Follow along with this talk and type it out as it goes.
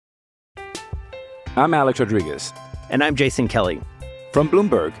I'm Alex Rodriguez. And I'm Jason Kelly. From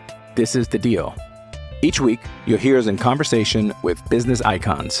Bloomberg, this is The Deal. Each week, you'll hear us in conversation with business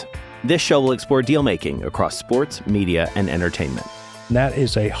icons. This show will explore deal-making across sports, media, and entertainment. That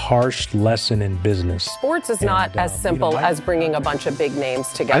is a harsh lesson in business. Sports is not as simple as bringing a bunch of big names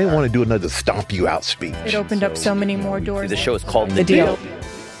together. I didn't want to do another stomp you out speech. It opened up so many more doors. The show is called The Deal.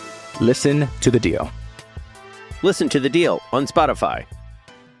 Listen to The Deal. Listen to The Deal on Spotify.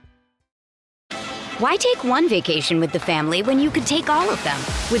 Why take one vacation with the family when you could take all of them?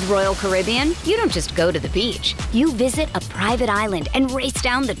 With Royal Caribbean, you don't just go to the beach. You visit a private island and race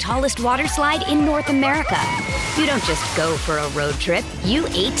down the tallest water slide in North America. You don't just go for a road trip. You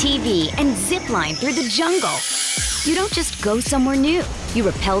ATV and zip line through the jungle. You don't just go somewhere new. You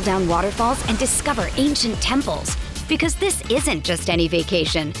rappel down waterfalls and discover ancient temples. Because this isn't just any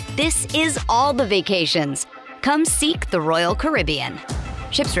vacation. This is all the vacations. Come seek the Royal Caribbean.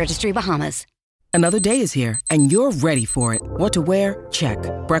 Ships Registry, Bahamas. Another day is here, and you're ready for it. What to wear? Check.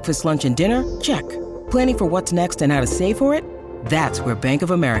 Breakfast, lunch, and dinner? Check. Planning for what's next and how to save for it? That's where Bank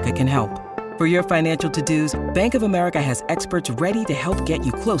of America can help. For your financial to-dos, Bank of America has experts ready to help get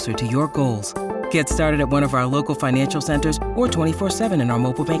you closer to your goals. Get started at one of our local financial centers or 24/7 in our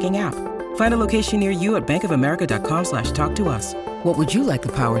mobile banking app. Find a location near you at bankofamerica.com/talktous. What would you like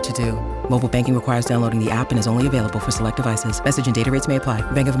the power to do? Mobile banking requires downloading the app and is only available for select devices. Message and data rates may apply.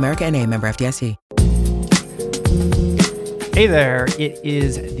 Bank of America N.A., member FDIC. Hey there, it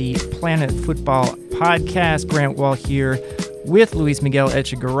is the Planet Football Podcast. Grant Wahl here with Luis Miguel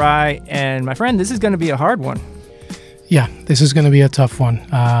Echegaray. And my friend, this is going to be a hard one. Yeah, this is going to be a tough one.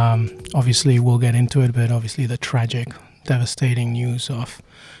 Obviously, we'll get into it, but obviously the tragic, devastating news of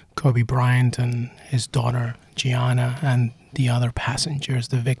Kobe Bryant and his daughter, Gianna, and the other passengers,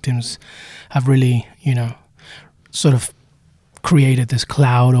 the victims, have really, sort of created this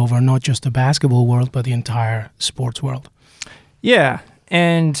cloud over not just the basketball world, but the entire sports world. Yeah,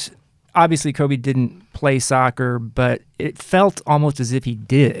 and obviously Kobe didn't play soccer, but it felt almost as if he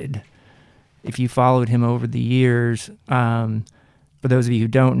did, if you followed him over the years. For those of you who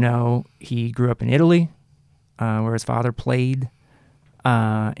don't know, he grew up in Italy, where his father played,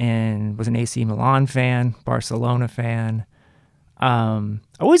 and was an AC Milan fan, Barcelona fan. I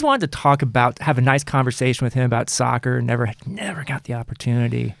always wanted to have a nice conversation with him about soccer. Never got the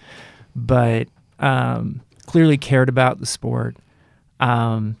opportunity, but clearly cared about the sport.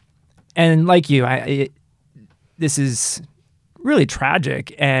 And like you, this is really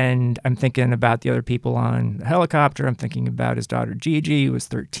tragic. And I'm thinking about the other people on the helicopter. I'm thinking about his daughter Gigi, who was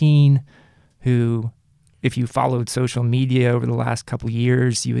 13, who, if you followed social media over the last couple of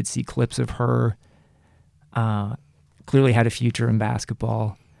years, you would see clips of her. Clearly had a future in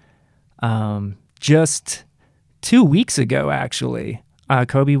basketball. Just 2 weeks ago, actually,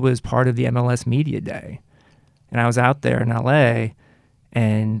 Kobe was part of the MLS Media Day. And I was out there in LA,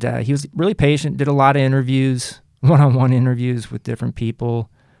 and he was really patient, did a lot of interviews, one-on-one interviews with different people.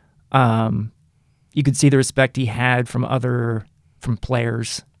 You could see the respect he had from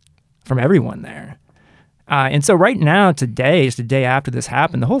players, from everyone there. And so right now, today, is the day after this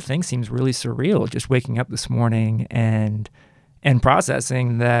happened, the whole thing seems really surreal, just waking up this morning and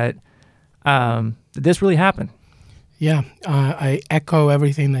processing that this really happened. Yeah, I echo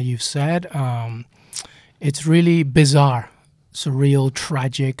everything that you've said. It's really bizarre, surreal,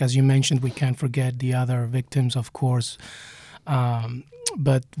 tragic. As you mentioned, we can't forget the other victims, of course.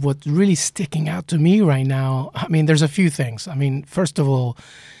 But what's really sticking out to me right now, there's a few things. First of all,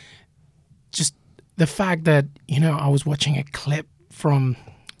 just the fact that, I was watching a clip from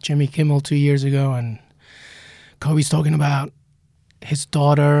Jimmy Kimmel 2 years ago, and Kobe's talking about his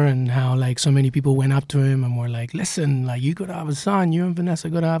daughter and how, so many people went up to him and were like, listen, you got to have a son. You and Vanessa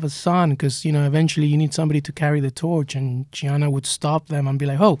got to have a son because, eventually you need somebody to carry the torch. And Gianna would stop them and be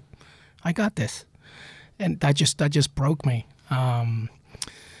like, oh, I got this. And that just broke me.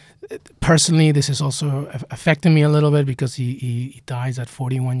 Personally, this is also affecting me a little bit because he dies at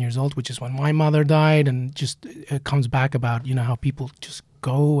 41 years old, which is when my mother died. And just it comes back about, how people just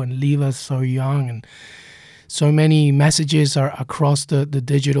go and leave us so young. And so many messages are across the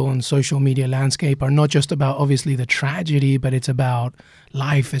digital and social media landscape are not just about, obviously, the tragedy, but it's about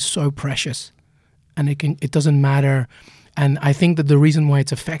life is so precious. And it doesn't matter. And I think that the reason why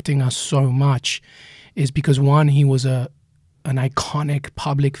it's affecting us so much is because, one, he was an iconic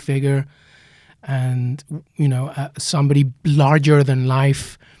public figure and, somebody larger than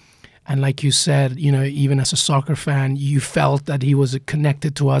life. And like you said, even as a soccer fan, you felt that he was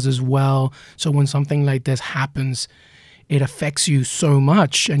connected to us as well. So when something like this happens, it affects you so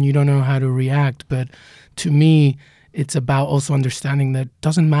much and you don't know how to react. But to me, it's about also understanding that it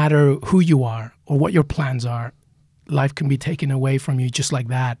doesn't matter who you are or what your plans are. Life can be taken away from you just like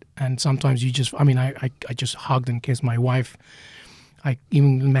that. And sometimes you just, I just hugged and kissed my wife. I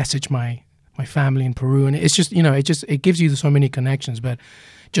even messaged my family in Peru. And it's just, it gives you so many connections. But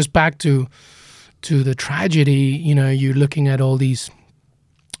just back to the tragedy, you're looking at all these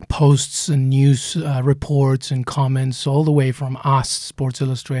posts and news reports and comments all the way from us, Sports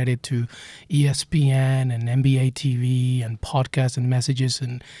Illustrated, to ESPN and NBA TV and podcasts and messages,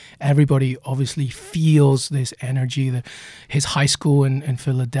 and everybody obviously feels this energy. His high school in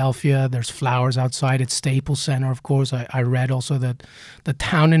Philadelphia, there's flowers outside at Staples Center, of course. I read also that the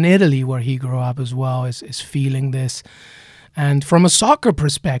town in Italy where he grew up as well is feeling this. And from a soccer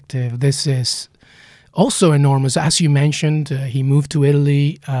perspective, this is also enormous. As you mentioned, he moved to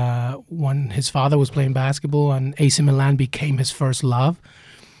Italy when his father was playing basketball, and AC Milan became his first love.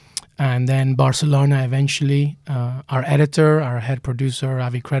 And then Barcelona eventually. Our editor, our head producer,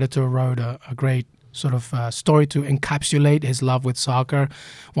 Avi Creditor, wrote a great sort of story to encapsulate his love with soccer.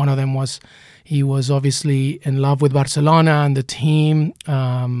 One of them was he was obviously in love with Barcelona and the team.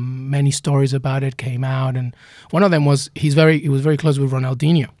 Many stories about it came out. And one of them was he was very close with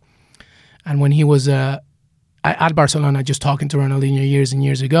Ronaldinho. And when he was at Barcelona, just talking to Ronaldinho years and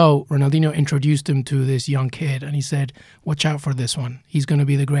years ago, Ronaldinho introduced him to this young kid, and he said, watch out for this one. He's going to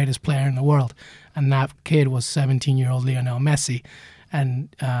be the greatest player in the world. And that kid was 17-year-old Lionel Messi.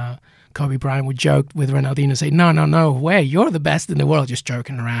 And Kobe Bryant would joke with Ronaldinho and say, no way, you're the best in the world, just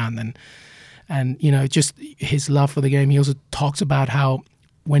joking around. And just his love for the game. He also talks about how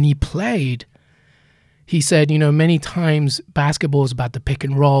when he played, he said, many times basketball is about the pick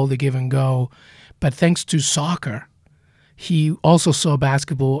and roll, the give and go. But thanks to soccer, he also saw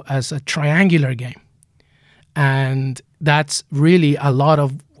basketball as a triangular game. And that's really a lot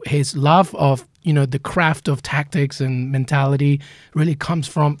of his love of, the craft of tactics and mentality really comes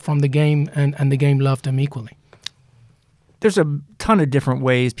from the game, and the game loved him equally. There's a ton of different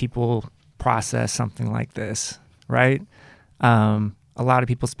ways people process something like this, right? A lot of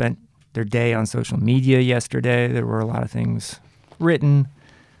people spent their day on social media yesterday. There were a lot of things written.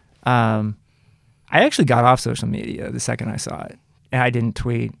 I actually got off social media the second I saw it, and I didn't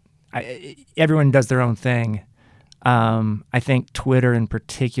tweet. Everyone does their own thing. I think Twitter in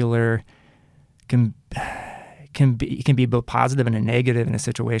particular can be both positive and a negative in a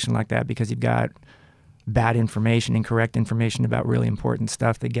situation like that, because you've got bad information, incorrect information about really important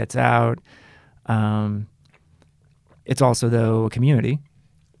stuff that gets out. It's also, though, a community.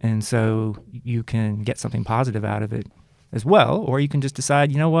 And so you can get something positive out of it as well, or you can just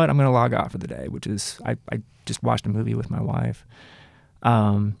decide, you know what, I'm going to log off for the day, which is I just watched a movie with my wife.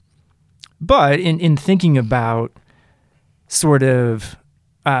 But in thinking about sort of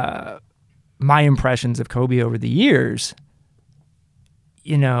my impressions of Kobe over the years,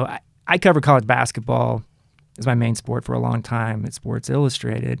 I covered college basketball as my main sport for a long time at Sports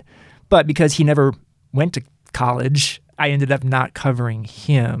Illustrated. But because he never went to college, I ended up not covering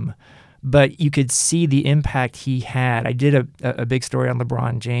him. But you could see the impact he had. I did a big story on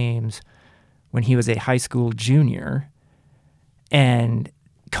LeBron James when he was a high school junior. And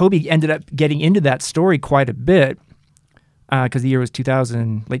Kobe ended up getting into that story quite a bit because the year was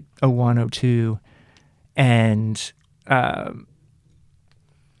 2000, like 01, 02. And I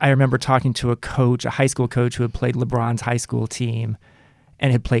remember talking to a high school coach who had played LeBron's high school team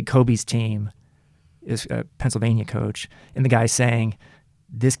and had played Kobe's team, is a Pennsylvania coach, and the guy saying,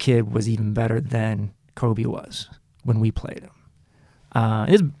 this kid was even better than Kobe was when we played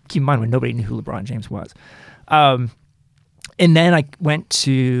him. Keep in mind when nobody knew who LeBron James was. And then I went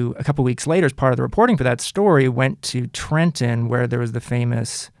to, a couple weeks later, as part of the reporting for that story, went to Trenton, where there was the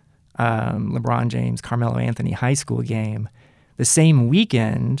famous LeBron James, Carmelo Anthony high school game, the same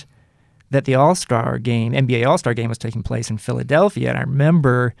weekend that the All-Star game, NBA All-Star game, was taking place in Philadelphia. And I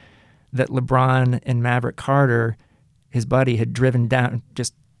remember that LeBron and Maverick Carter, his buddy, had driven down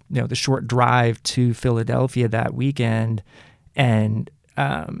just the short drive to Philadelphia that weekend, and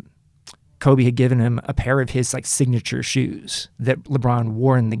Kobe had given him a pair of his signature shoes that LeBron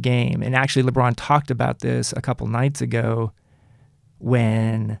wore in the game. And actually, LeBron talked about this a couple nights ago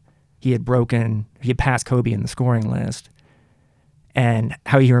when he had passed Kobe in the scoring list, and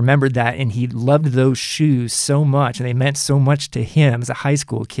how he remembered that, and he loved those shoes so much, and they meant so much to him as a high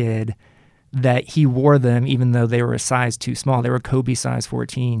school kid, that he wore them even though they were a size too small. They were Kobe size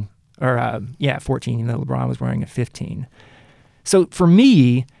 14, 14, even though LeBron was wearing a 15. So for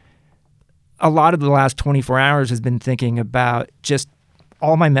me, a lot of the last 24 hours has been thinking about just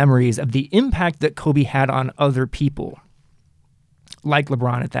all my memories of the impact that Kobe had on other people, like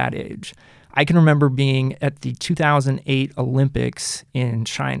LeBron at that age. I can remember being at the 2008 Olympics in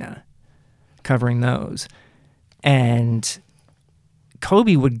China, covering those. And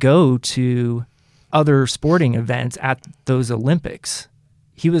Kobe would go to other sporting events at those Olympics.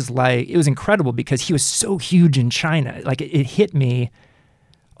 He was like, it was incredible because he was so huge in China. Like it hit me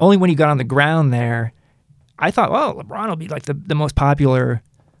only when he got on the ground there. I thought, oh, LeBron will be like the most popular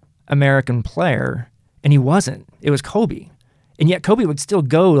American player. And he wasn't. It was Kobe. And yet Kobe would still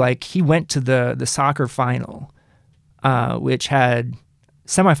go, like he went to the soccer final, which had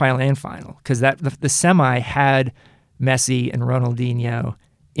semifinal and final, because the semi had Messi and Ronaldinho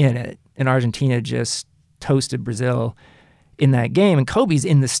in it. And Argentina just toasted Brazil in that game. And Kobe's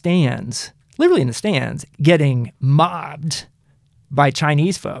in the stands, literally in the stands, getting mobbed by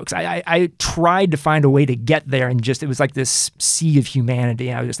Chinese folks. I tried to find a way to get there, and just it was like this sea of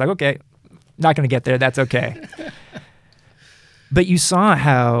humanity. I was just like, okay, not going to get there. That's okay. But you saw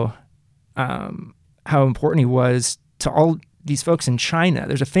how important he was to all these folks in China.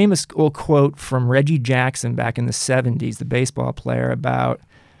 There's a famous old quote from Reggie Jackson back in the 70s, the baseball player, about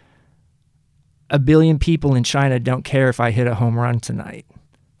 1 billion people in China don't care if I hit a home run tonight.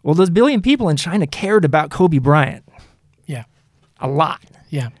 Well, those 1 billion people in China cared about Kobe Bryant. Yeah. A lot.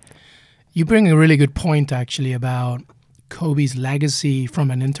 Yeah. You bring a really good point, actually, about Kobe's legacy from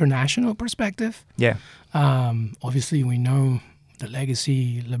an international perspective. Yeah. Obviously, we know the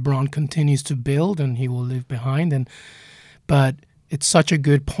legacy LeBron continues to build, and he will leave behind. But it's such a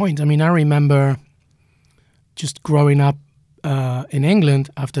good point. I mean, I remember just growing up in England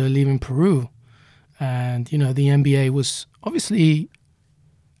after leaving Peru, and the NBA was obviously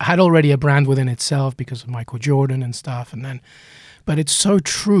had already a brand within itself because of Michael Jordan and stuff, but it's so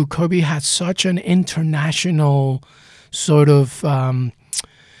true. Kobe had such an international sort of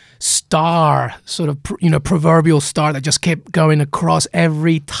star, sort of proverbial star that just kept going across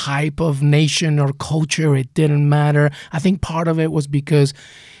every type of nation or culture. It didn't matter. I think part of it was because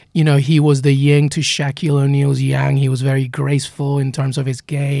he was the yin to Shaquille O'Neal's yang. He was very graceful in terms of his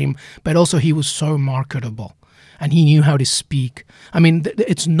game, but also he was so marketable, and he knew how to speak. I mean,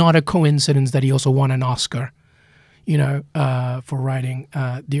 it's not a coincidence that he also won an Oscar, for writing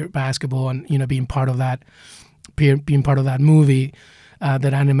Dear Basketball, and being part of that movie,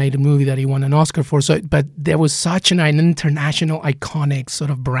 that animated movie that he won an Oscar for. So, but there was such an international, iconic sort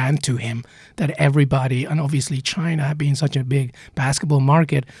of brand to him that everybody, and obviously China being such a big basketball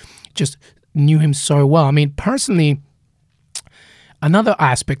market, just knew him so well. I mean, personally, another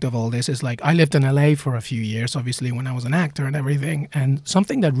aspect of all this is like I lived in LA for a few years, obviously, when I was an actor and everything, and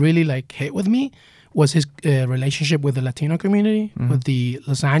something that really hit with me was his relationship with the Latino community, with the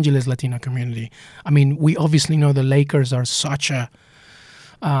Los Angeles Latino community. I mean, we obviously know the Lakers are such an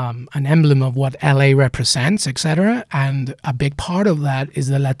emblem of what LA represents, etc. And a big part of that is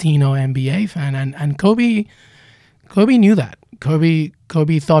the Latino NBA fan. And Kobe knew that.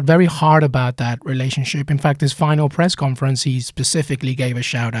 Kobe thought very hard about that relationship. In fact, his final press conference, he specifically gave a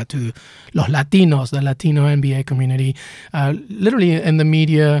shout out to Los Latinos, the Latino NBA community. Literally in the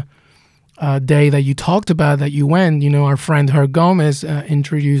media day that you talked about, that you went, our friend Herb Gomez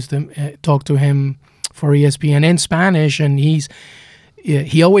introduced him, talked to him for ESPN in Spanish, and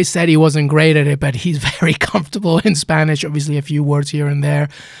he always said he wasn't great at it, but he's very comfortable in Spanish. Obviously, a few words here and there,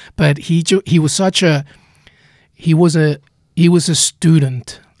 but he was a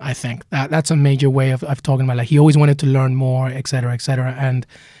student. I think that's a major way of talking about. Like, he always wanted to learn more, et cetera, and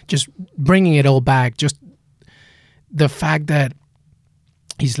just bringing it all back. Just the fact that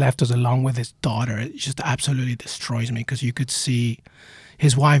he's left us along with his daughter, it just absolutely destroys me, because you could see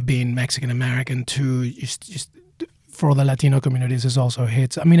his wife being Mexican American too. Just for the Latino communities, it also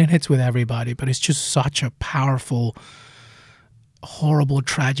hits. I mean, it hits with everybody, but it's just such a powerful, horrible,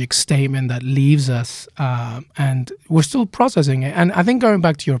 tragic statement that leaves us, and we're still processing it. And I think, going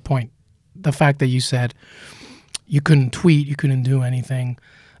back to your point, the fact that you said you couldn't tweet, you couldn't do anything,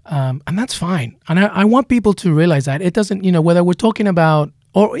 and that's fine. And I want people to realize that it doesn't, whether we're talking about,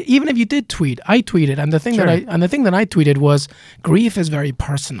 or even if you did tweet, I tweeted, and the thing that I tweeted was, grief is very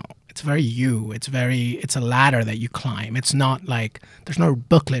personal. It's very you. It's a ladder that you climb. It's not like there's no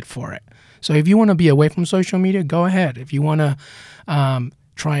booklet for it. So if you want to be away from social media, go ahead. If you want to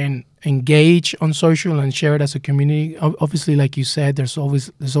try and engage on social and share it as a community, obviously, like you said, there's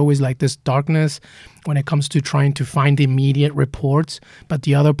always like this darkness when it comes to trying to find immediate reports. But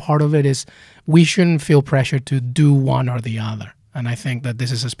the other part of it is we shouldn't feel pressure to do one or the other. And I think that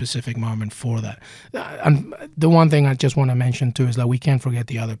this is a specific moment for that. And the one thing I just want to mention too is that we can't forget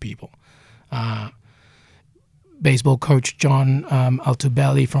the other people. Baseball coach John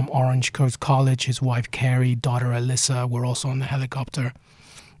Altobelli from Orange Coast College, his wife Carrie, daughter Alyssa were also on the helicopter.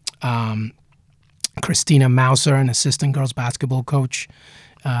 Christina Mauser, an assistant girls basketball coach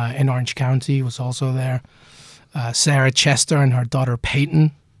in Orange County, was also there. Sarah Chester and her daughter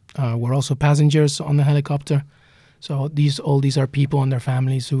Peyton were also passengers on the helicopter. So all these are people and their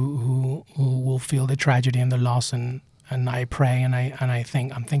families who will feel the tragedy and the loss, and I pray and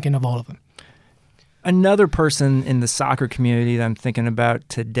I'm thinking of all of them. Another person in the soccer community that I'm thinking about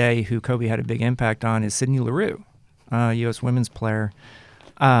today who Kobe had a big impact on is Sydney Leroux, U.S. women's player.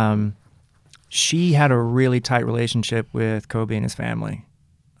 She had a really tight relationship with Kobe and his family,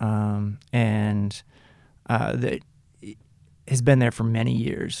 and that has been there for many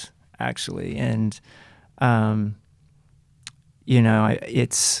years, actually. And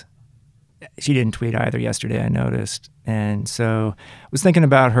she didn't tweet either yesterday, I noticed. And so I was thinking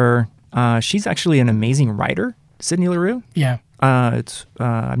about her. She's actually an amazing writer, Sydney Leroux. Yeah. I've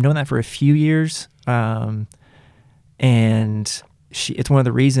known that for a few years. And it's one of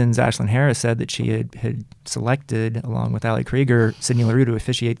the reasons Ashlyn Harris said that she had selected, along with Ali Krieger, Sydney Leroux to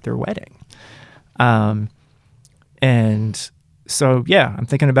officiate their wedding. And so, yeah, I'm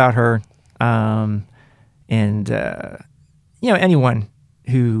thinking about her. Anyone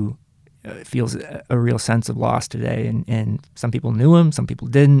who feels a real sense of loss today, and some people knew him, some people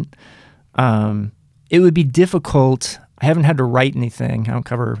didn't. It would be difficult. I haven't had to write anything. I don't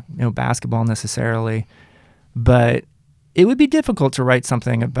cover basketball necessarily, but it would be difficult to write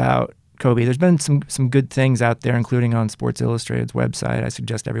something about Kobe. There's been some good things out there, including on Sports Illustrated's website. I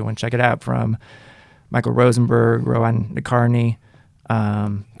suggest everyone check it out, from Michael Rosenberg, Rowan Nicarni,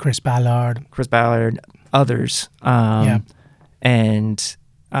 Chris Ballard, others. And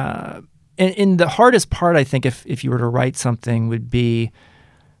the hardest part, I think, if you were to write something, would be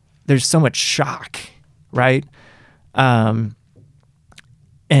there's so much shock, right? And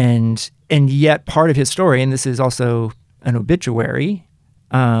yet part of his story, and this is also an obituary,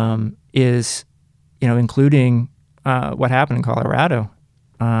 is including what happened in Colorado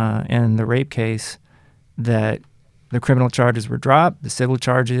and the rape case, that the criminal charges were dropped, the civil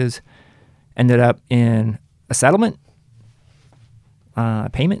charges ended up in a settlement,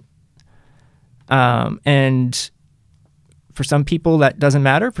 payment. And for some people that doesn't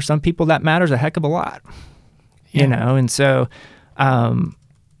matter. For some people that matters a heck of a lot, And so,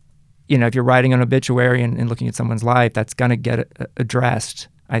 if you're writing an obituary and looking at someone's life, that's going to get addressed,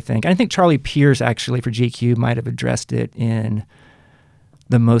 I think. And I think Charlie Pierce, actually, for GQ, might have addressed it in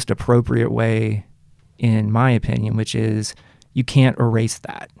the most appropriate way, in my opinion, which is you can't erase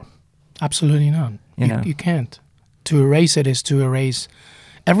that. Absolutely not. You can't. To erase it is to erase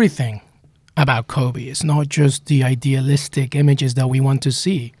everything about Kobe. It's not just the idealistic images that we want to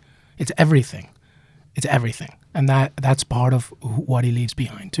see. It's everything. It's everything. And that's part of what he leaves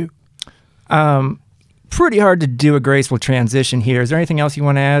behind too. Pretty hard to do a graceful transition here. Is there anything else you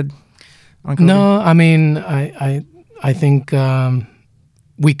want to add on Kobe? No, I mean, I think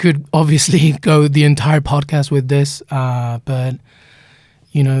we could obviously go the entire podcast with this, but,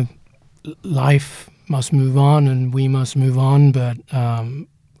 life must move on and we must move on. But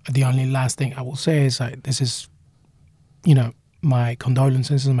the only last thing I will say is this is, my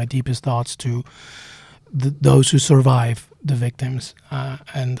condolences and my deepest thoughts to those who survive the victims.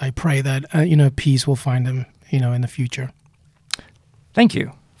 And I pray that, peace will find them, in the future. Thank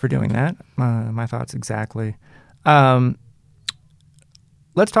you for doing that. My thoughts exactly. Let's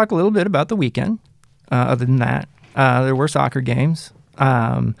talk a little bit about the weekend. Other than that, there were soccer games.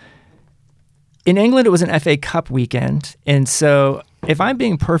 In England, it was an FA Cup weekend. And so if I'm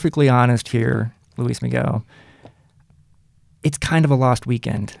being perfectly honest here, Luis Miguel, it's kind of a lost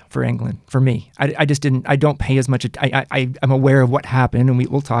weekend for England, for me. I don't pay as much. I'm aware of what happened, and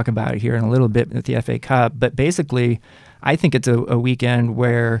we'll talk about it here in a little bit with the FA Cup. But basically, I think it's a weekend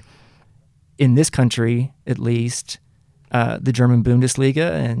where, in this country at least, the German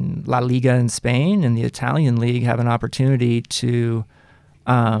Bundesliga and La Liga in Spain and the Italian League have an opportunity to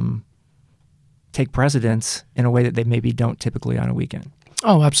take precedence in a way that they maybe don't typically on a weekend.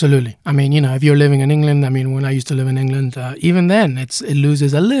 Oh, absolutely. I mean, if you're living in England, when I used to live in England, even then it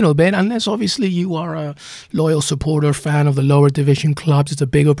loses a little bit, unless obviously you are a loyal supporter, fan of the lower division clubs. It's a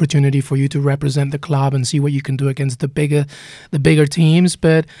big opportunity for you to represent the club and see what you can do against the bigger teams.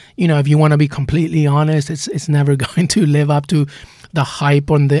 But, if you want to be completely honest, it's never going to live up to the hype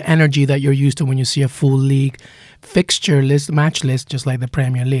and the energy that you're used to when you see a full league fixture list, match list, just like the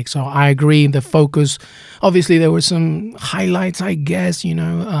Premier League. So I agree. The focus, obviously, there were some highlights, I guess.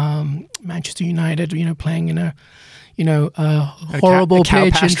 Manchester United, playing in a horrible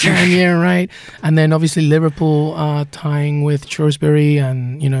pitch in Tranmere, right? And then obviously Liverpool tying with Shrewsbury,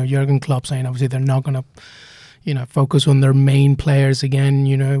 and Jurgen Klopp saying obviously they're not going to, focus on their main players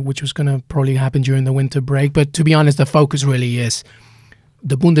again, which was going to probably happen during the winter break. But to be honest, the focus really is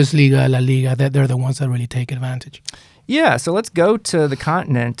the Bundesliga, La Liga. They're the ones that really take advantage. Yeah, so let's go to the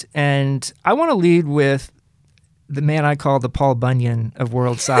continent. And I want to lead with the man I call the Paul Bunyan of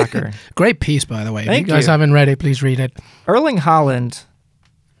world soccer. Great piece, by the way. Thank if you guys haven't read it, please read it. Erling Haaland,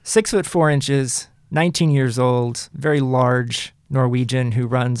 6'4", 19 years old, very large Norwegian who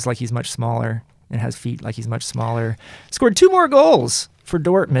runs like he's much smaller and has feet like he's much smaller. Scored 2 more goals for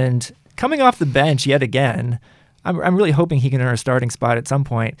Dortmund, coming off the bench yet again. I'm really hoping he can earn a starting spot at some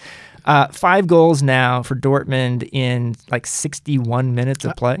point. 5 goals now for Dortmund in like 61 minutes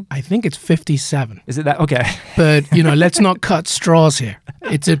of play. I think it's 57. Is it that? Okay. But, let's not cut straws here.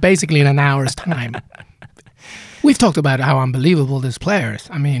 It's basically in an hour's time. We've talked about how unbelievable this player is.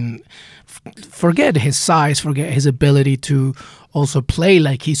 I mean, forget his size, forget his ability to also play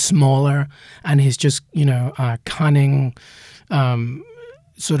like he's smaller and his just, cunning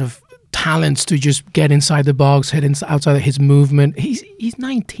sort of talents to just get inside the box, hit outside of his movement. He's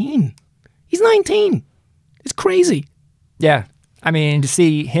 19. He's 19. It's crazy. Yeah. I mean, to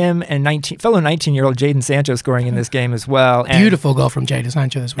see him and fellow 19-year-old Jadon Sancho scoring in this game as well. And, beautiful goal from Jadon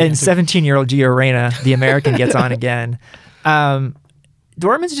Sancho this week. And 17-year-old Gio Reyna, the American, gets on again.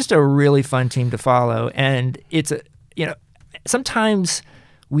 Dortmund's just a really fun team to follow. And it's, sometimes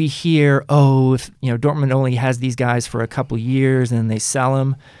we hear, Dortmund only has these guys for a couple years and they sell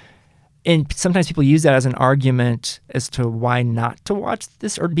them. And sometimes people use that as an argument as to why not to watch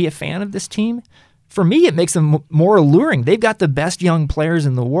this or be a fan of this team. For me, it makes them more alluring. They've got the best young players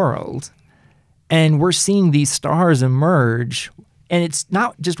in the world. And we're seeing these stars emerge. And it's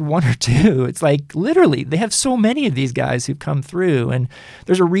not just 1 or 2. It's like literally they have so many of these guys who've come through. And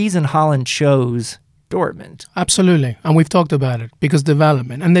there's a reason Haaland chose Dortmund. Absolutely. And we've talked about it because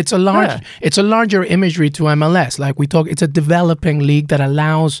development. And it's a larger imagery to MLS. Like it's a developing league that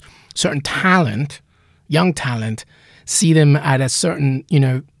allows certain talent, young talent, see them at a certain,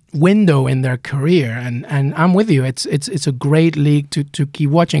 window in their career. And I'm with you. It's a great league to keep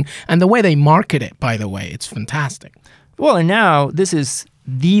watching. And the way they market it, by the way, it's fantastic. Well, and now this is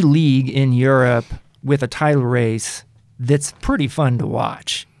the league in Europe with a title race that's pretty fun to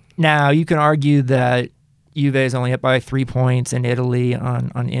watch. Now, you can argue that Juve is only up by 3 points in Italy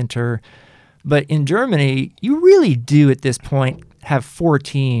on Inter. But in Germany, you really do at this point have 4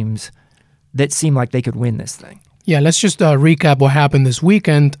 teams that seem like they could win this thing. Yeah, let's just recap what happened this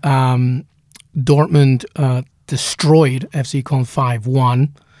weekend. Dortmund destroyed FC Köln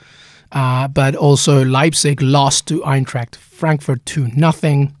 5-1, but also Leipzig lost to Eintracht Frankfurt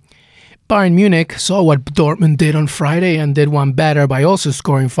 2-0. Bayern Munich saw what Dortmund did on Friday and did one better by also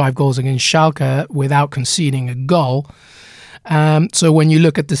scoring 5 goals against Schalke without conceding a goal. So when you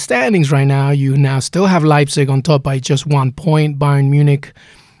look at the standings right now, you now still have Leipzig on top by just 1 point. Bayern Munich,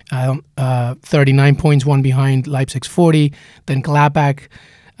 39 points, one behind Leipzig's 40. Then Gladbach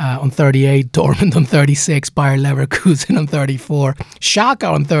on 38, Dortmund on 36, Bayer Leverkusen on 34,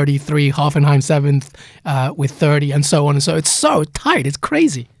 Schalke on 33, Hoffenheim 7th with 30, and so on. And so it's so tight. It's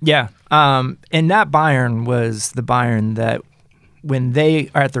crazy. Yeah. And that Bayern was the Bayern that when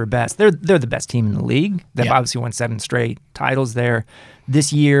they are at their best, they're the best team in the league. They've obviously won 7 straight titles there.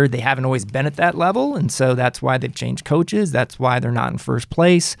 This year, they haven't always been at that level, and so that's why they've changed coaches. That's why they're not in first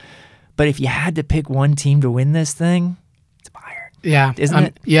place. But if you had to pick one team to win this thing, it's Bayern. Yeah. Isn't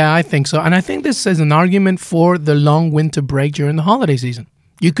it? Yeah, I think so. And I think this is an argument for the long winter break during the holiday season.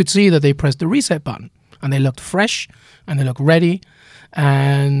 You could see that they pressed the reset button, and they looked fresh, and they looked ready.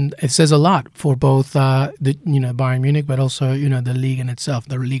 And it says a lot for both Bayern Munich, but also the league in itself,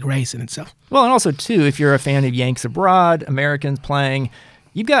 the league race in itself. Well, and also too, if you're a fan of Yanks abroad, Americans playing,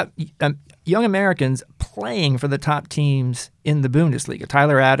 you've got young Americans playing for the top teams in the Bundesliga.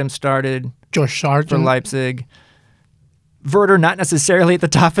 Tyler Adams started. Josh Sargent for Leipzig. Werder, not necessarily at the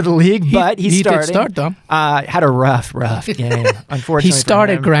top of the league, but he started. Did start, though. Had a rough game, unfortunately. He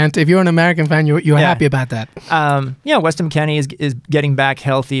started, Grant. If you're an American fan, you're happy about that. Weston McKennie is getting back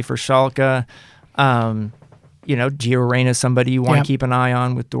healthy for Schalke. Gio Reyna is somebody you want to keep an eye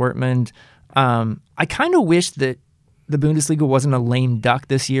on with Dortmund. I kind of wish that the Bundesliga wasn't a lame duck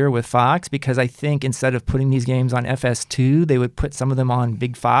this year with Fox, because I think instead of putting these games on FS2, they would put some of them on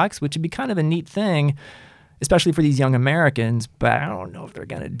Big Fox, which would be kind of a neat thing, especially for these young Americans, but I don't know if they're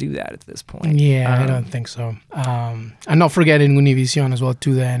going to do that at this point. Yeah, I don't think so. And not forgetting Univision as well,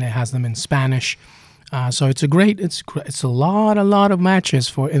 too, then it has them in Spanish. So it's a lot of matches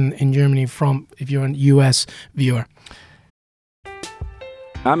for in Germany from if you're a U.S. viewer.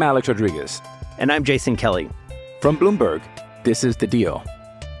 I'm Alex Rodriguez. And I'm Jason Kelly. From Bloomberg, this is The Deal.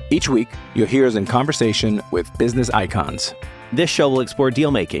 Each week, you'll hear us in conversation with business icons. This show will explore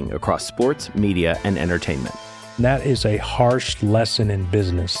deal-making across sports, media, and entertainment. That is a harsh lesson in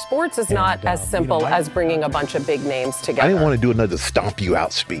business. Sports is not as simple as bringing a bunch of big names together. I didn't want to do another stomp you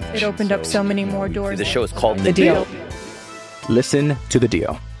out speech. It opened up so many more doors. The show is called The Deal. Listen to the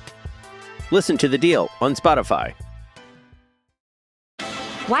deal. Listen to The Deal on Spotify.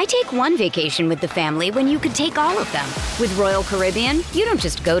 Why take one vacation with the family when you could take all of them? With Royal Caribbean, you don't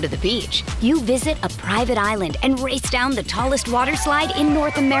just go to the beach. You visit a private island and race down the tallest water slide in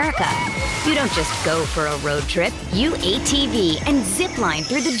North America. You don't just go for a road trip. You ATV and zip line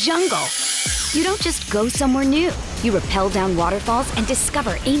through the jungle. You don't just go somewhere new. You rappel down waterfalls and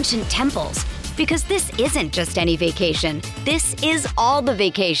discover ancient temples. Because this isn't just any vacation. This is all the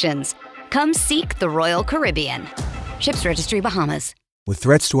vacations. Come seek the Royal Caribbean. Ships Registry, Bahamas. With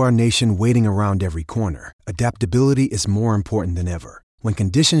threats to our nation waiting around every corner, adaptability is more important than ever. When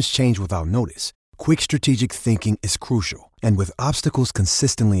conditions change without notice, quick strategic thinking is crucial. And with obstacles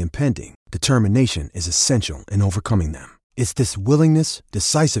consistently impending, determination is essential in overcoming them. It's this willingness,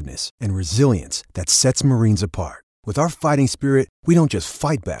 decisiveness, and resilience that sets Marines apart. With our fighting spirit, we don't just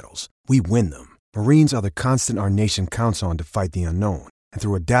fight battles, we win them. Marines are the constant our nation counts on to fight the unknown. And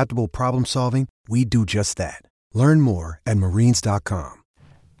through adaptable problem solving, we do just that. Learn more at marines.com.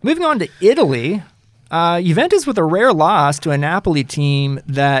 Moving on to Italy, Juventus with a rare loss to a Napoli team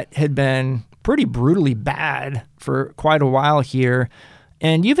that had been pretty brutally bad for quite a while here.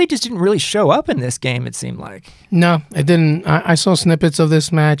 And Juve just didn't really show up in this game, it seemed like. No, it didn't. I saw snippets of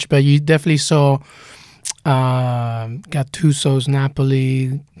this match, but you definitely saw Gattuso's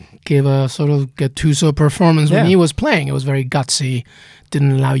Napoli gave a sort of Gattuso performance when he was playing. It was very gutsy,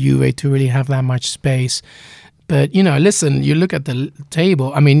 didn't allow Juve to really have that much space. But, you know, listen, you look at the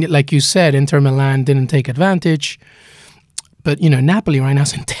table. I mean, like you said, Inter Milan didn't take advantage. But, you know, Napoli right now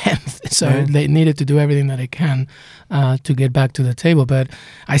is in 10th. So they needed to do everything that they can to get back to the table. But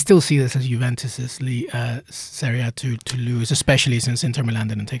I still see this as Juventus' Serie A to lose, especially since Inter Milan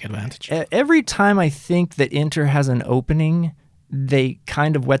didn't take advantage. Every time I think that Inter has an opening, they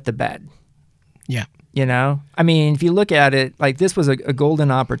kind of wet the bed. Yeah. You know? I mean, if you look at it, like this was a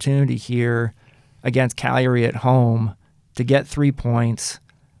golden opportunity here against Cagliari at home to get 3 points.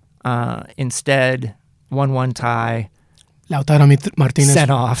 Instead, 1-1 tie. Lautaro Martinez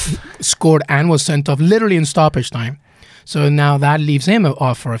sent off. Scored and was sent off literally in stoppage time. So now that leaves him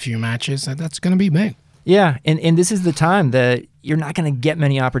off for a few matches. That's going to be big. Yeah, and this is the time that you're not going to get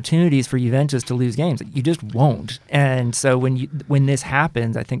many opportunities for Juventus to lose games. You just won't. And so when this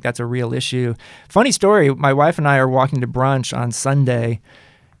happens, I think that's a real issue. Funny story, my wife and I are walking to brunch on Sunday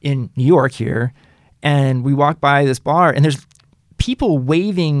in New York here, and we walk by this bar, and there's people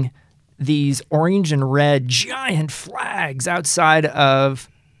waving these orange and red giant flags outside of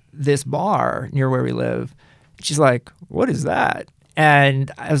this bar near where we live. She's like, "What is that?"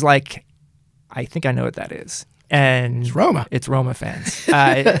 And I was like, "I think I know what that is." And it's Roma. It's Roma fans.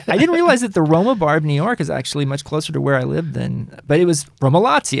 I didn't realize that the Roma bar of New York is actually much closer to where I lived but it was Roma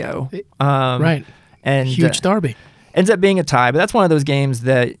Lazio. Right. And huge derby. Ends up being a tie, but that's one of those games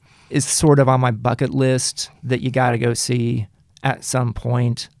that is sort of on my bucket list that you got to go see at some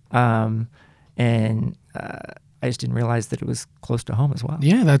point. I just didn't realize that it was close to home as well.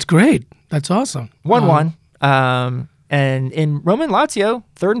 Yeah, that's great. That's awesome. 1-1. And in Roma and Lazio,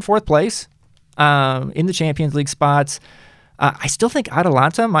 3rd and 4th place in the Champions League spots. I still think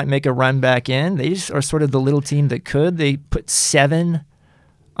Atalanta might make a run back in. They just are sort of the little team that could. They put 7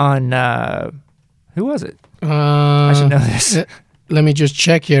 on, who was it? I should know this. Let me just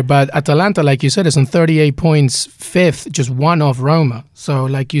check here. But Atalanta, like you said, is on 38 points, 5th, just one off Roma. So,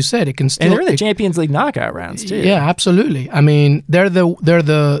 like you said, it can still. And they're in the Champions League knockout rounds too. Yeah, absolutely. I mean, they're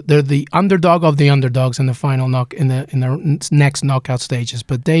the underdog of the underdogs in the final in the next knockout stages.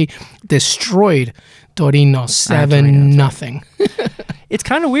 But they destroyed Torino 7-0. It's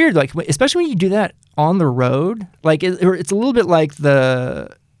kind of weird, like especially when you do that on the road. Like it's a little bit like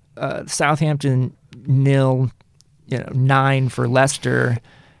the Southampton 9 for Leicester,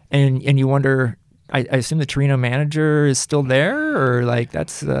 and you wonder. I assume the Torino manager is still there, or like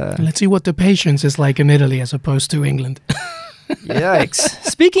that's. Let's see what the patience is like in Italy as opposed to England. Yikes!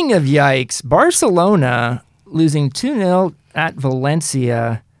 Speaking of yikes, Barcelona losing 2-0 at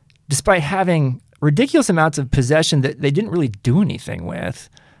Valencia, despite having ridiculous amounts of possession that they didn't really do anything with,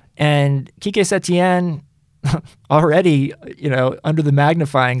 and Quique Setien already, under the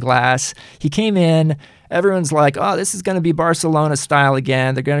magnifying glass. He came in. Everyone's like, oh, this is going to be Barcelona style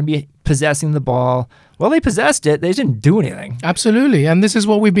again. They're going to be possessing the ball. Well, they possessed it. They just didn't do anything. Absolutely. And this is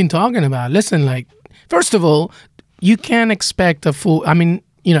what we've been talking about. Listen, first of all, you can't expect a full... I mean,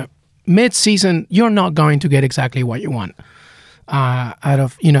 mid-season, you're not going to get exactly what you want.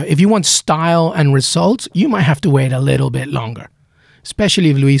 If you want style and results, you might have to wait a little bit longer, especially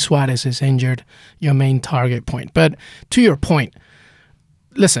if Luis Suarez is injured, your main target point. But to your point,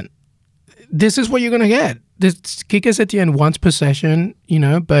 listen, this is what you're going to get. Quique Setién wants possession,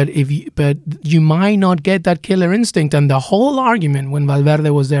 but you might not get that killer instinct. And the whole argument when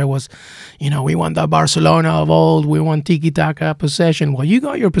Valverde was there was, we want the Barcelona of old, we want tiki-taka possession. Well, you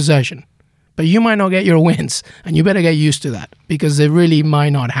got your possession, but you might not get your wins, and you better get used to that because it really might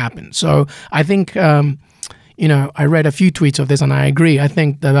not happen. So I think, I read a few tweets of this, and I agree. I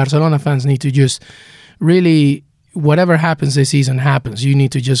think the Barcelona fans need to just really, whatever happens this season happens. You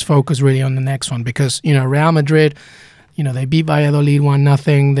need to just focus really on the next one because, Real Madrid, they beat Valladolid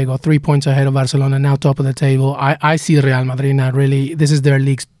 1-0. They go 3 points ahead of Barcelona, now top of the table. I see Real Madrid now really, this is their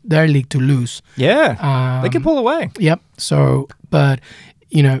league to lose. Yeah, they can pull away. Yep. So, but,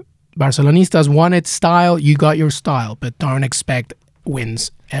 Barcelonistas wanted style. You got your style, but don't expect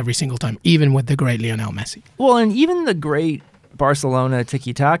wins every single time, even with the great Lionel Messi. Well, and even the great Barcelona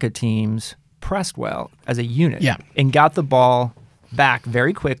tiki-taka teams pressed well as a unit and got the ball back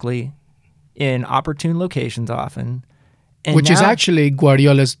very quickly in opportune locations often. And which is actually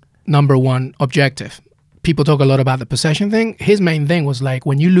Guardiola's number one objective. People talk a lot about the possession thing. His main thing was like,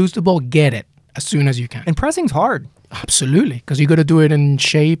 when you lose the ball, get it as soon as you can. And pressing's hard. Absolutely, because you got to do it in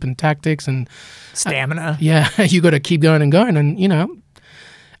shape and tactics and stamina. You got to keep going and going. And,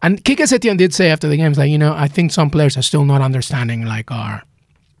 and Quique Setién did say after the game, I think some players are still not understanding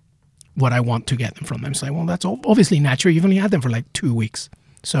what I want to get them from them. It's like, well, that's obviously natural. You've only had them for 2 weeks.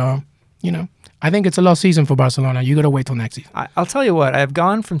 So, I think it's a lost season for Barcelona. You got to wait till next season. I'll tell you what, I've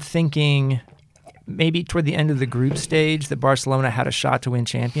gone from thinking maybe toward the end of the group stage that Barcelona had a shot to win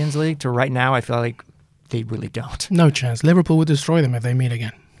Champions League to right now I feel like they really don't. No chance. Liverpool would destroy them if they meet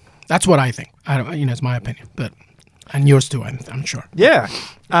again. That's what I think. I don't, it's my opinion, and yours too, I'm sure. Yeah.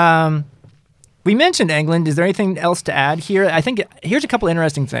 We mentioned England. Is there anything else to add here? I think here's a couple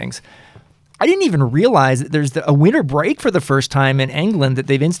interesting things. I didn't even realize that there's a winter break for the first time in England that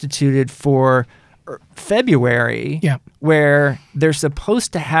they've instituted for February, where they're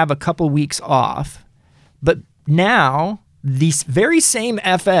supposed to have a couple weeks off. But now, these very same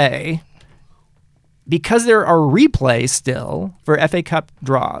FA, because there are replays still for FA Cup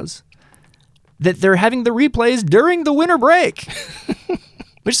draws, that they're having the replays during the winter break,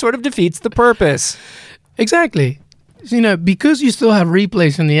 which sort of defeats the purpose. Exactly. Because you still have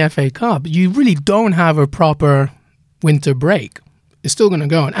replays in the FA Cup, you really don't have a proper winter break. It's still going to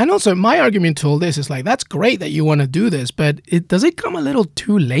go on. And also, my argument to all this is that's great that you want to do this, but does it come a little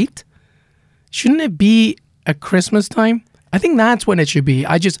too late? Shouldn't it be at Christmas time? I think that's when it should be.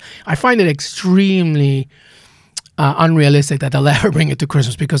 I find it extremely unrealistic that they'll ever bring it to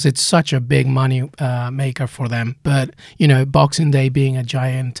Christmas because it's such a big money maker for them. But, Boxing Day being a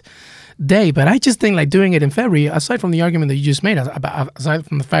giant day. But I just think doing it in February, aside from the argument that you just made, aside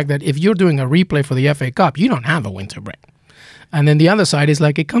from the fact that if you're doing a replay for the FA Cup, you don't have a winter break. And then the other side is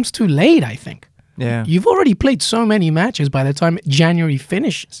it comes too late, I think. Yeah. You've already played so many matches by the time January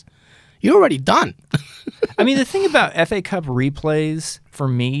finishes. You're already done. I mean, the thing about FA Cup replays, for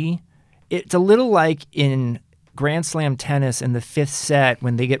me, it's a little like in Grand Slam tennis in the fifth set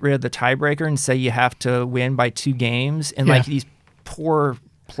when they get rid of the tiebreaker and say you have to win by 2 games. And these poor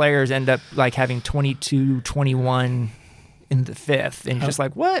players end up having 22-21 in the fifth. And you're just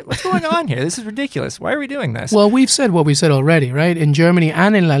what's going on here? This is ridiculous. Why are we doing this? Well, we've said what we said already, right? In Germany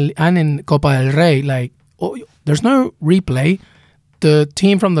and in Copa del Rey, there's no replay. The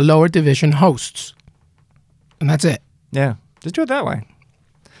team from the lower division hosts. And that's it. Yeah. Just do it that way.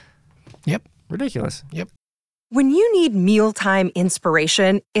 Yep. Ridiculous. Yep. When you need mealtime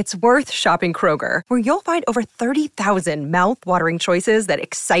inspiration, it's worth shopping Kroger, where you'll find over 30,000 mouth-watering choices that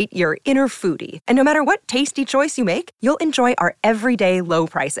excite your inner foodie. And no matter what tasty choice you make, you'll enjoy our everyday low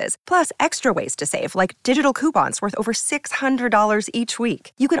prices, plus extra ways to save, like digital coupons worth over $600 each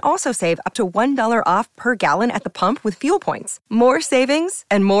week. You can also save up to $1 off per gallon at the pump with fuel points. More savings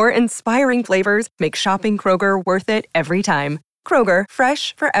and more inspiring flavors make shopping Kroger worth it every time. Kroger,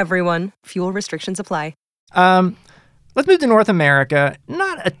 fresh for everyone. Fuel restrictions apply. Let's move to North America.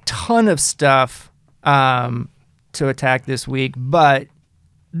 Not a ton of stuff to attack this week, but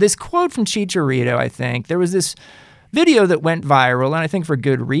this quote from Chicharito, I think. There was this video that went viral, and I think for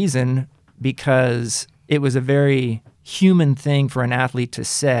good reason, because it was a very human thing for an athlete to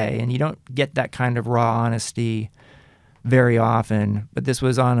say, and you don't get that kind of raw honesty very often. But this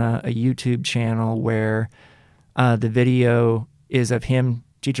was on a YouTube channel where the video is of him,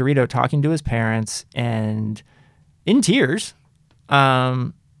 Chicharito, talking to his parents and in tears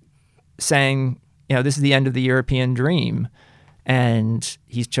saying, this is the end of the European dream. And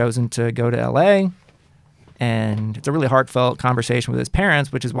he's chosen to go to LA. And it's a really heartfelt conversation with his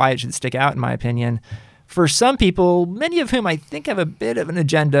parents, which is why it should stick out, in my opinion. For some people, many of whom I think have a bit of an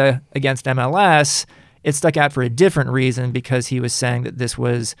agenda against MLS, it stuck out for a different reason, because he was saying that this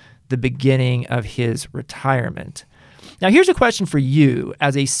was the beginning of his retirement. Now, here's a question for you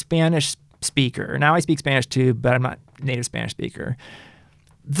as a Spanish speaker. Now, I speak Spanish too, but I'm not a native Spanish speaker.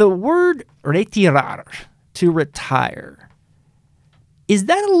 The word retirar, to retire, is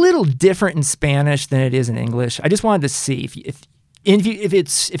that a little different in Spanish than it is in English? I just wanted to see if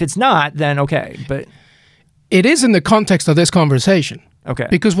it's not, then okay. But it is in the context of this conversation. Okay.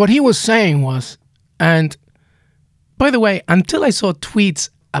 Because what he was saying was, and by the way, until I saw tweets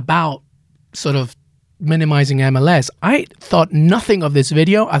about sort of minimizing MLS, I thought nothing of this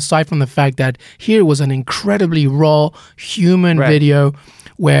video aside from the fact that here was an incredibly raw human video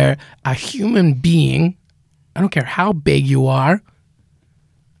where a human being, I don't care how big you are,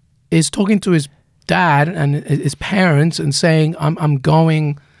 is talking to his dad and his parents and saying, I'm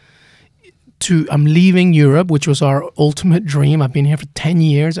leaving Europe, which was our ultimate dream. I've been here for 10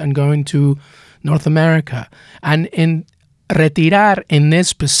 years and going to North America. And in retirar in this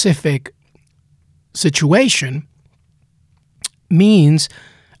specific situation means,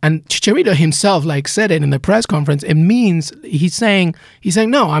 and Chicharito himself said it in the press conference, it means he's saying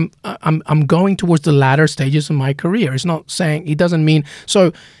no, I'm going towards the latter stages of my career. It's not saying, he doesn't mean,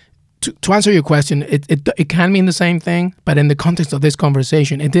 so to answer your question, it can mean the same thing, but in the context of this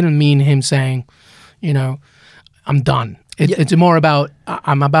conversation, it didn't mean him saying, I'm done. It's more about,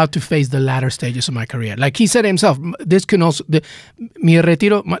 I'm about to face the latter stages of my career. Like he said himself, this can also, mi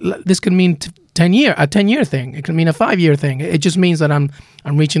retiro, this can mean a 10-year thing. It can mean a 5-year thing. It just means that I'm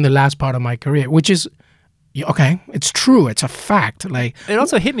reaching the last part of my career, which is, okay, it's true. It's a fact. It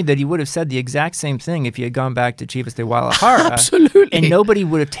also hit me that he would have said the exact same thing if he had gone back to Chivas de Guadalajara. Absolutely. And nobody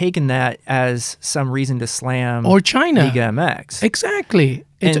would have taken that as some reason to slam or China Liga MX. Exactly.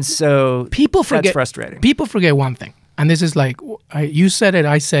 So people forget, that's frustrating. People forget one thing. And this is you said it,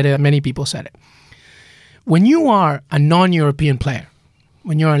 I said it, many people said it. When you are a non-European player,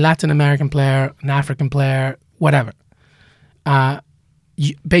 when you're a Latin American player, an African player, whatever,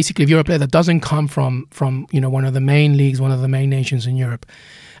 basically if you're a player that doesn't come from one of the main leagues, one of the main nations in Europe,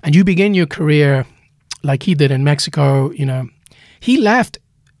 and you begin your career like he did in Mexico, he left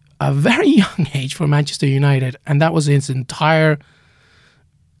a very young age for Manchester United, and that was his entire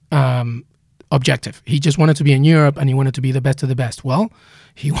objective. He just wanted to be in Europe and he wanted to be the best of the best. Well,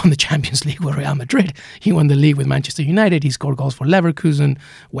 he won the Champions League with Real Madrid. He won the league with Manchester United. He scored goals for Leverkusen,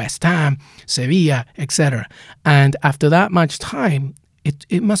 West Ham, Sevilla, etc. And after that much time,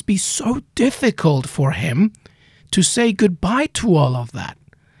 it must be so difficult for him to say goodbye to all of that.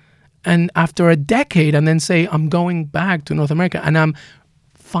 And after a decade, and then say, I'm going back to North America and I'm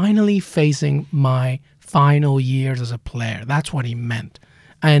finally facing my final years as a player. That's what he meant.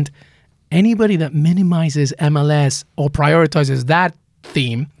 And anybody that minimizes MLS or prioritizes that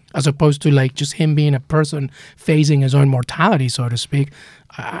theme as opposed to just him being a person facing his own mortality, so to speak,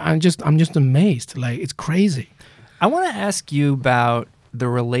 I'm just amazed. It's crazy. I want to ask you about the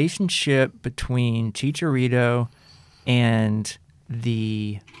relationship between Chicharito and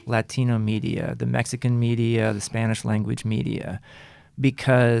the Latino media, the Mexican media, the Spanish language media,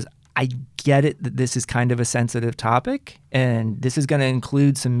 because I get it that this is kind of a sensitive topic, and this is going to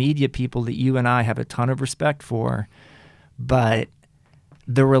include some media people that you and I have a ton of respect for, but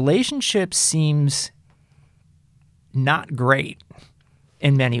the relationship seems not great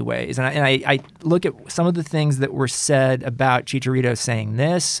in many ways. And I look at some of the things that were said about Chicharito saying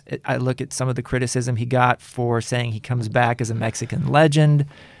this. I look at some of the criticism he got for saying he comes back as a Mexican legend,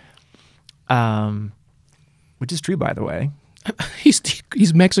 which is true, by the way.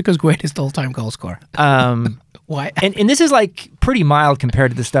 He's Mexico's greatest all-time goal scorer. Why? And this is pretty mild compared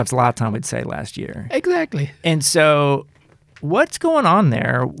to the stuff Zlatan would say last year. Exactly. And so what's going on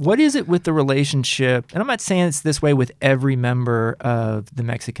there? What is it with the relationship? And I'm not saying it's this way with every member of the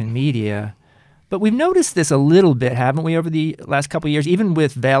Mexican media, but we've noticed this a little bit, haven't we, over the last couple of years, even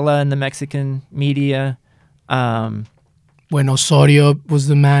with Vela and the Mexican media. When Osorio was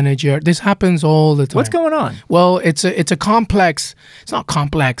the manager. This happens all the time. What's going on? Well, it's a complex. It's not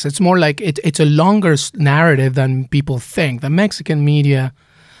complex. It's more like it's a longer narrative than people think. The Mexican media,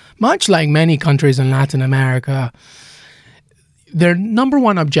 much like many countries in Latin America, their number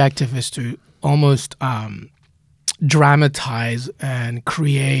one objective is to almost dramatize and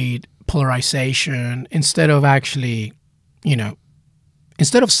create polarization instead of actually,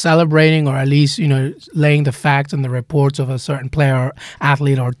 instead of celebrating or at least, laying the facts and the reports of a certain player,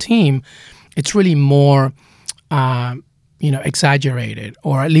 athlete, or team, it's really more, exaggerated,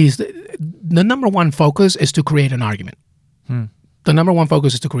 or at least the number one focus is to create an argument. The number one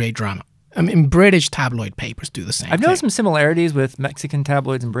focus is to create drama. I mean, British tabloid papers do the same. I've noticed some similarities with Mexican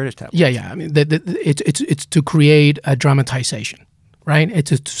tabloids and British tabloids. Yeah. I mean, it's to create a dramatization, right?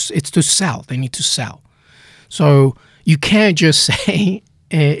 It's to sell. They need to sell. So you can't just say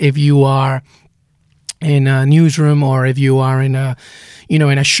if you are in a newsroom or if you are in a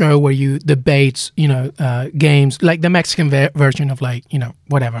show where you debate, games, like the Mexican version of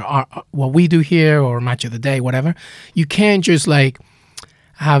whatever, what we do here or Match of the Day, whatever. You can't just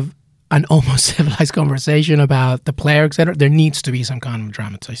have an almost civilized conversation about the player, etc. There needs to be some kind of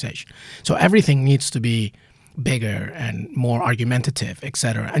dramatization. So everything needs to be bigger and more argumentative,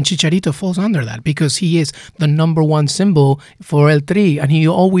 etc. And Chicharito falls under that because he is the number one symbol for El Tri, and he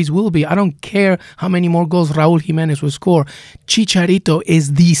always will be. I don't care how many more goals Raúl Jiménez will score. Chicharito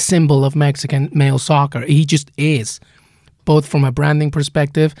is the symbol of Mexican male soccer. He just is, both from a branding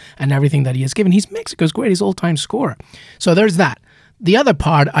perspective and everything that he has given. He's Mexico's greatest all-time scorer. So there's that. The other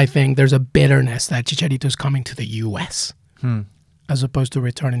part, I think, there's a bitterness that Chicharito is coming to the U.S. As opposed to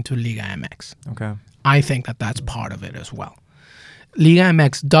returning to Liga MX. Okay. I think that that's part of it as well. Liga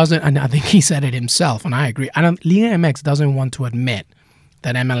MX doesn't, and I think he said it himself, and I agree. Liga MX doesn't want to admit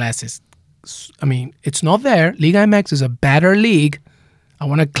that MLS is, it's not there. Liga MX is a better league. I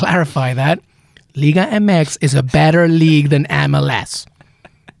want to clarify that. Liga MX is a better league than MLS.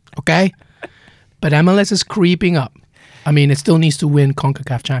 Okay? But MLS is creeping up. It still needs to win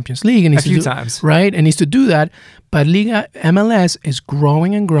CONCACAF Champions League. A few times. Right? It needs to do that. But Liga MLS is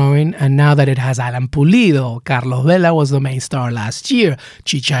growing and growing. And now that it has Alan Pulido, Carlos Vela was the main star last year.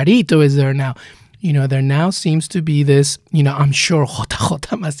 Chicharito is there now. There now seems to be this, I'm sure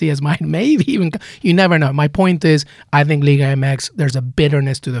JJ Macías might maybe even, you never know. My point is, I think Liga MX, there's a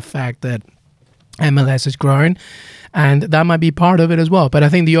bitterness to the fact that MLS is growing. And that might be part of it as well. But I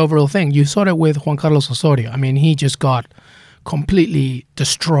think the overall thing, you saw it with Juan Carlos Osorio. He just got completely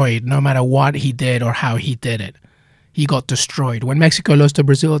destroyed no matter what he did or how he did it. He got destroyed. When Mexico lost to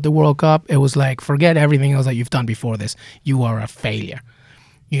Brazil at the World Cup, it was like, forget everything else that you've done before this. You are a failure.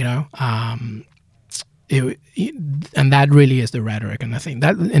 And that really is the rhetoric. And I think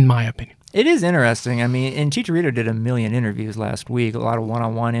that, in my opinion. It is interesting. And Chicharito did 1 million interviews last week, a lot of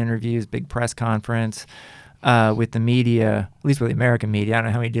one-on-one interviews, big press conference. With the media, at least with the American media. I don't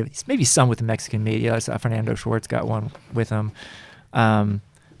know how many did. Maybe some with the Mexican media. I saw Fernando Schwartz got one with him.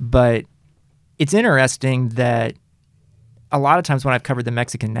 But it's interesting that a lot of times when I've covered the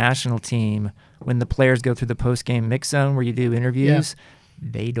Mexican national team, when the players go through the post-game mix zone where you do interviews,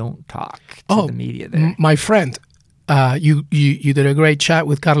 they don't talk to the media there. My friend, you did a great chat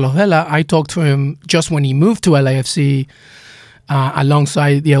with Carlos Vela. I talked to him just when he moved to LAFC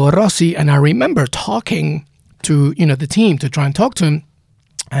alongside Diego Rossi, and I remember talking to the team to try and talk to him,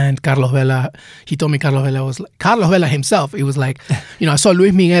 and Carlos Vela, he told me Carlos Vela himself, he was like, I saw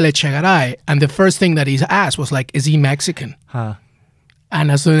Luis Miguel Echegaray, and the first thing that he asked was like, is he Mexican?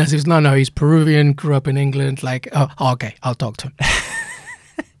 And as soon as he's no, he's Peruvian, grew up in England, okay, I'll talk to him.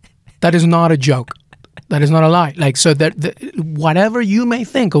 That is not a joke. That is not a lie. So that whatever you may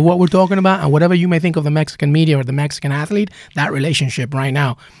think of what we're talking about, and whatever you may think of the Mexican media or the Mexican athlete, that relationship right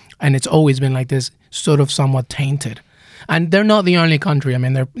now, and it's always been like this, sort of somewhat tainted. And they're not the only country.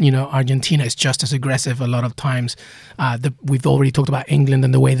 Argentina is just as aggressive a lot of times. We've already talked about England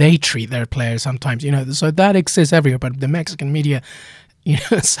and the way they treat their players sometimes. So that exists everywhere. But the Mexican media,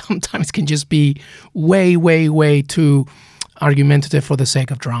 sometimes can just be way, way, way too argumentative for the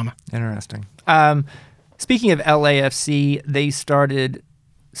sake of drama. Interesting. Speaking of LAFC, they started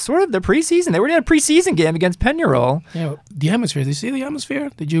sort of the preseason. They already had a preseason game against Peñarol. Yeah, the Hemisphere. Did you see the Hemisphere?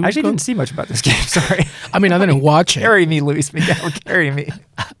 Did you? Actually, didn't see much about this game. Sorry. I didn't watch it. Carry me, Luis Miguel. Carry me.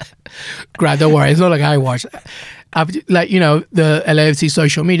 Grant, don't worry. It's not like I watched. The LAFC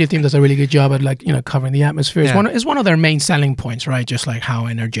social media team does a really good job at covering the atmosphere. Yeah. It's one of their main selling points, right? Just like how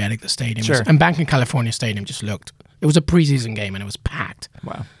energetic the stadium is. And Bank in California Stadium just looked. It was a preseason game and it was packed.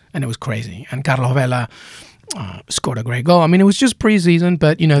 Wow. And it was crazy. And Carlos Vela scored a great goal. It was just preseason,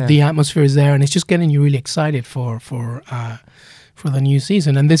 but the atmosphere is there, and it's just getting you really excited for the new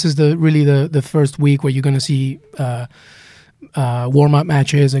season. And this is the first week where you're going to see warm-up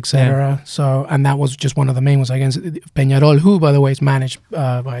matches, etc. Yeah. So, and that was just one of the main ones against Peñarol, who, by the way, is managed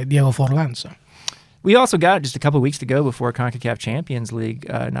by Diego Forlán. So. We also got just a couple of weeks to go before CONCACAF Champions League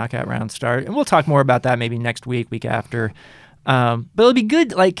knockout rounds start, and we'll talk more about that maybe next week after. But it'll be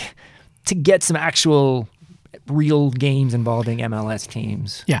good, to get some actual real games involving MLS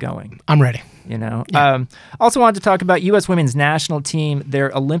teams going. I'm ready. Also wanted to talk about U.S. women's national team.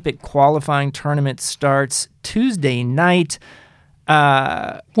 Their Olympic qualifying tournament starts Tuesday night.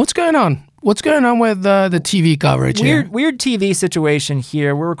 What's going on? What's going on with the TV coverage here? Weird TV situation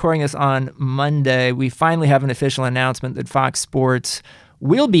here. We're recording this on Monday. We finally have an official announcement that Fox Sports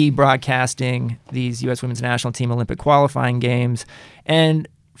will be broadcasting these U.S. women's national team Olympic qualifying games. And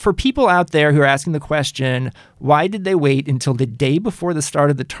for people out there who are asking the question, why did they wait until the day before the start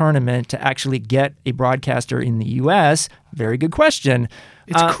of the tournament to actually get a broadcaster in the U.S.? Very good question.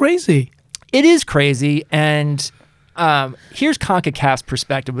 It's crazy. It is crazy. And here's CONCACAF's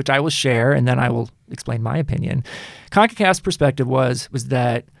perspective, which I will share, and then I will explain my opinion. CONCACAF's perspective was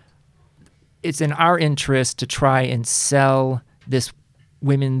that it's in our interest to try and sell this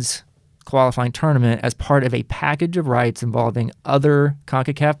women's qualifying tournament as part of a package of rights involving other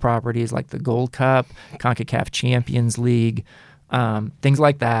CONCACAF properties like the Gold Cup, CONCACAF Champions League, things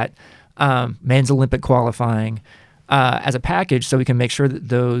like that, men's Olympic qualifying, as a package so we can make sure that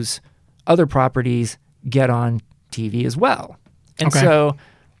those other properties get on TV as well. And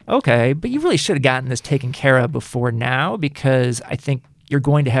but you really should have gotten this taken care of before now, because I think you're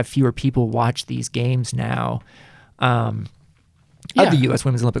going to have fewer people watch these games now of the U.S.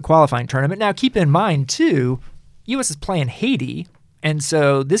 Women's Olympic qualifying tournament. Now, keep in mind, too, U.S. is playing Haiti, and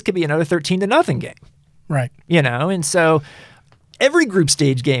so this could be another 13-0 game. Right. And so every group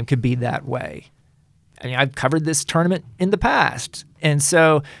stage game could be that way. I mean, I've covered this tournament in the past. And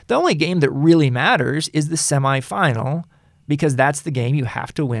so the only game that really matters is the semifinal, because that's the game you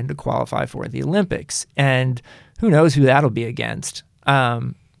have to win to qualify for the Olympics. And who knows who that'll be against.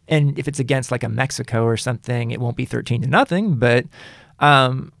 And if it's against like a Mexico or something, it won't be 13-0. But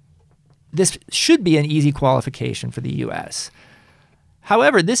this should be an easy qualification for the U.S.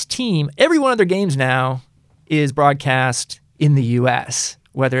 However, this team, every one of their games now is broadcast in the U.S.,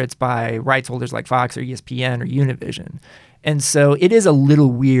 whether it's by rights holders like Fox or ESPN or Univision. And so it is a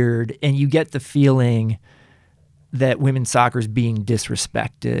little weird, and you get the feeling that women's soccer is being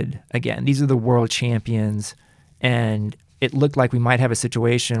disrespected. Again, these are the world champions, and it looked like we might have a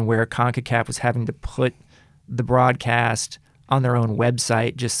situation where CONCACAF was having to put the broadcast on their own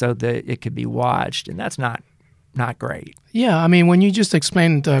website just so that it could be watched, and that's not great. Yeah, I mean, when you just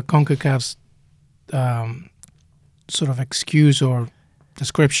explained CONCACAF's sort of excuse or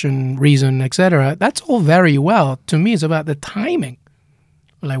description, reason, etc., that's all very well. To me, it's about the timing.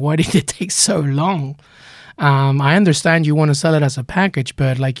 Like, why did it take so long? I understand you want to sell it as a package,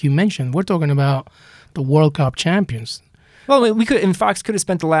 but like you mentioned, we're talking about the World Cup champions. Well, Fox could have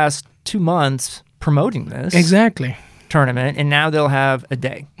spent the last 2 months promoting this tournament, and now they'll have a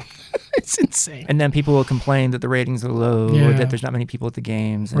day. It's insane. And then people will complain that the ratings are low or that there's not many people at the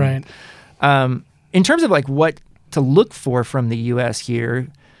games. And, right. In terms of like what to look for from the U.S. here,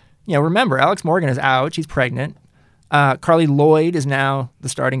 remember, Alex Morgan is out. She's pregnant. Carly Lloyd is now the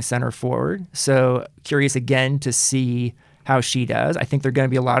starting center forward. So curious again to see how she does. I think there are going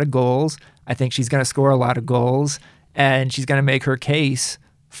to be a lot of goals. I think she's going to score a lot of goals, and she's going to make her case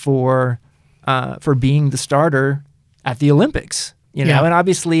for being the starter at the Olympics. And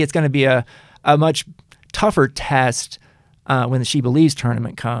obviously it's going to be a much tougher test when the She Believes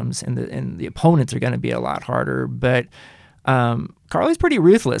tournament comes, and the opponents are going to be a lot harder. But Carly's pretty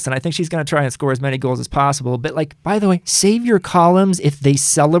ruthless, and I think she's going to try and score as many goals as possible. But, by the way, save your columns if they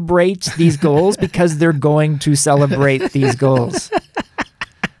celebrate these goals, because they're going to celebrate these goals.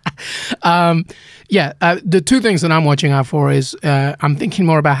 The two things that I'm watching out for is I'm thinking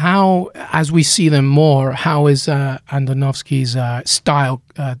more about how, as we see them more, how is Andonovsky's style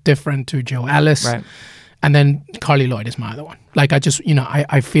different to Joe Ellis? Right. And then Carly Lloyd is my other one. Like, I just,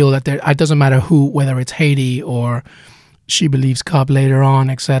 I feel that it doesn't matter whether it's Haiti or She Believes Cup later on,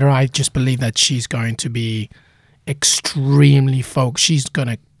 etc. I just believe that she's going to be extremely focused. She's going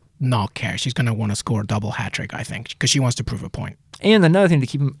to not care. She's going to want to score a double hat trick, I think, because she wants to prove a point. And another thing to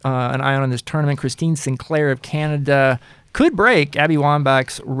keep an eye on in this tournament, Christine Sinclair of Canada could break Abby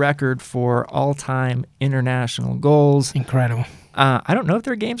Wambach's record for all-time international goals. Incredible. I don't know if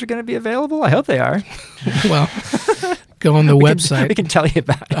their games are going to be available. I hope they are. Well, go on the website. We can tell you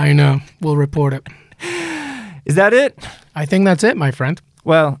about it. I know. We'll report it. Is that it? I think that's it, my friend.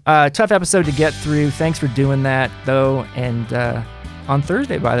 Well, tough episode to get through. Thanks for doing that, though. And on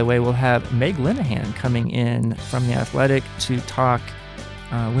Thursday, by the way, we'll have Meg Linehan coming in from The Athletic to talk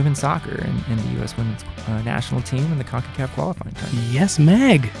women's soccer and the U.S. women's national team and the CONCACAF qualifying tournament. Yes,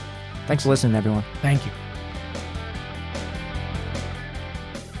 Meg. Thanks for listening, everyone. Thank you.